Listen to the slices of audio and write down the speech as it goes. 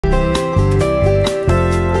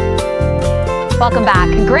Welcome back.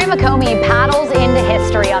 Grant McComey paddles into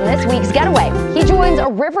history on this week's Getaway. He joins a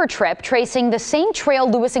river trip tracing the same trail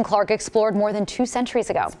Lewis and Clark explored more than 2 centuries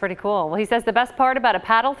ago. It's pretty cool. Well, he says the best part about a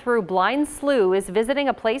paddle through blind slough is visiting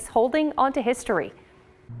a place holding onto history.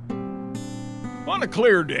 On a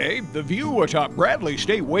clear day, the view atop Bradley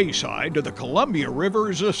State Wayside to the Columbia River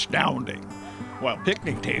is astounding. While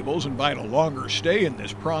picnic tables invite a longer stay in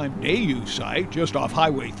this prime day-use site just off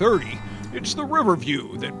Highway 30, it's the river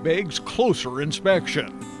view that begs closer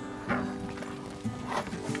inspection.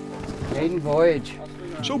 Maiden voyage.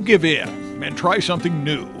 So give in and try something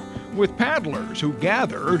new with paddlers who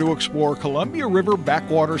gather to explore Columbia River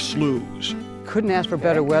backwater sloughs. Couldn't ask for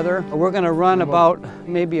better weather. We're going to run about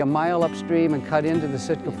maybe a mile upstream and cut into the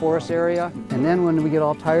Sitka Forest area. And then when we get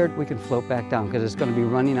all tired, we can float back down because it's going to be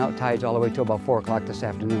running out tides all the way till about 4 o'clock this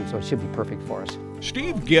afternoon, so it should be perfect for us.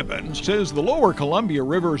 Steve Gibbons says the lower Columbia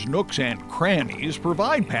River's nooks and crannies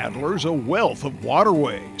provide paddlers a wealth of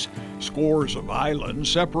waterways. Scores of islands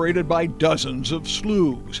separated by dozens of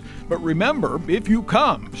sloughs. But remember, if you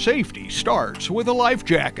come, safety starts with a life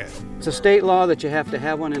jacket. It's a state law that you have to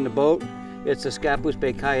have one in the boat. It's the Scappoose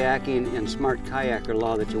Bay Kayaking and Smart Kayaker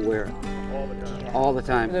law that you wear it. All the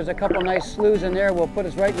time. There's a couple nice sloughs in there. We'll put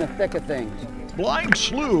us right in the thick of things. Blind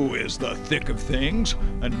Slough is the thick of things,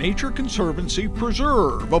 a Nature Conservancy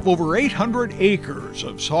preserve of over 800 acres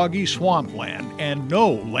of soggy swampland and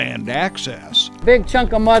no land access. Big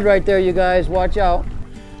chunk of mud right there, you guys. Watch out.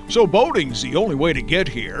 So boating's the only way to get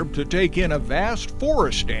here, to take in a vast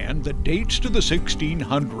forest stand that dates to the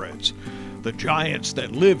 1600s. The giants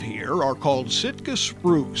that live here are called Sitka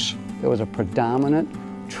spruce. There was a predominant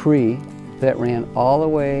tree that ran all the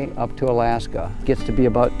way up to Alaska. Gets to be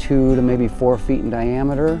about 2 to maybe 4 feet in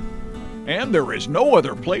diameter. And there is no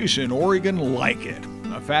other place in Oregon like it,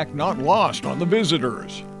 a fact not lost on the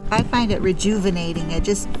visitors. I find it rejuvenating.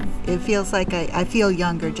 It feels like I feel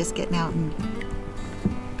younger just getting out and...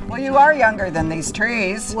 Well, you are younger than these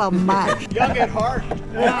trees. Well, much. Young at heart.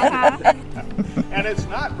 And it's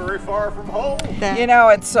not very far from home. You know,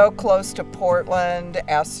 it's so close to Portland,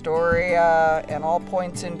 Astoria, and all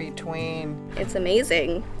points in between. It's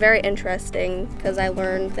amazing, very interesting, because I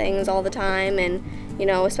learn things all the time, and you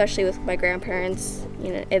know, especially with my grandparents,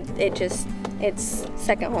 you know, it's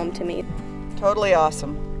second home to me. Totally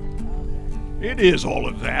awesome. It is all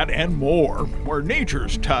of that and more, where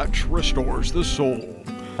nature's touch restores the soul.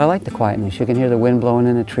 I like the quietness. You can hear the wind blowing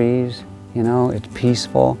in the trees. You know, it's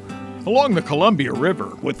peaceful. Along the Columbia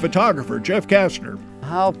River with photographer Jeff Kastner.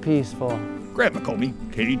 How peaceful. Grant McComey,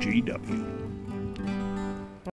 KGW.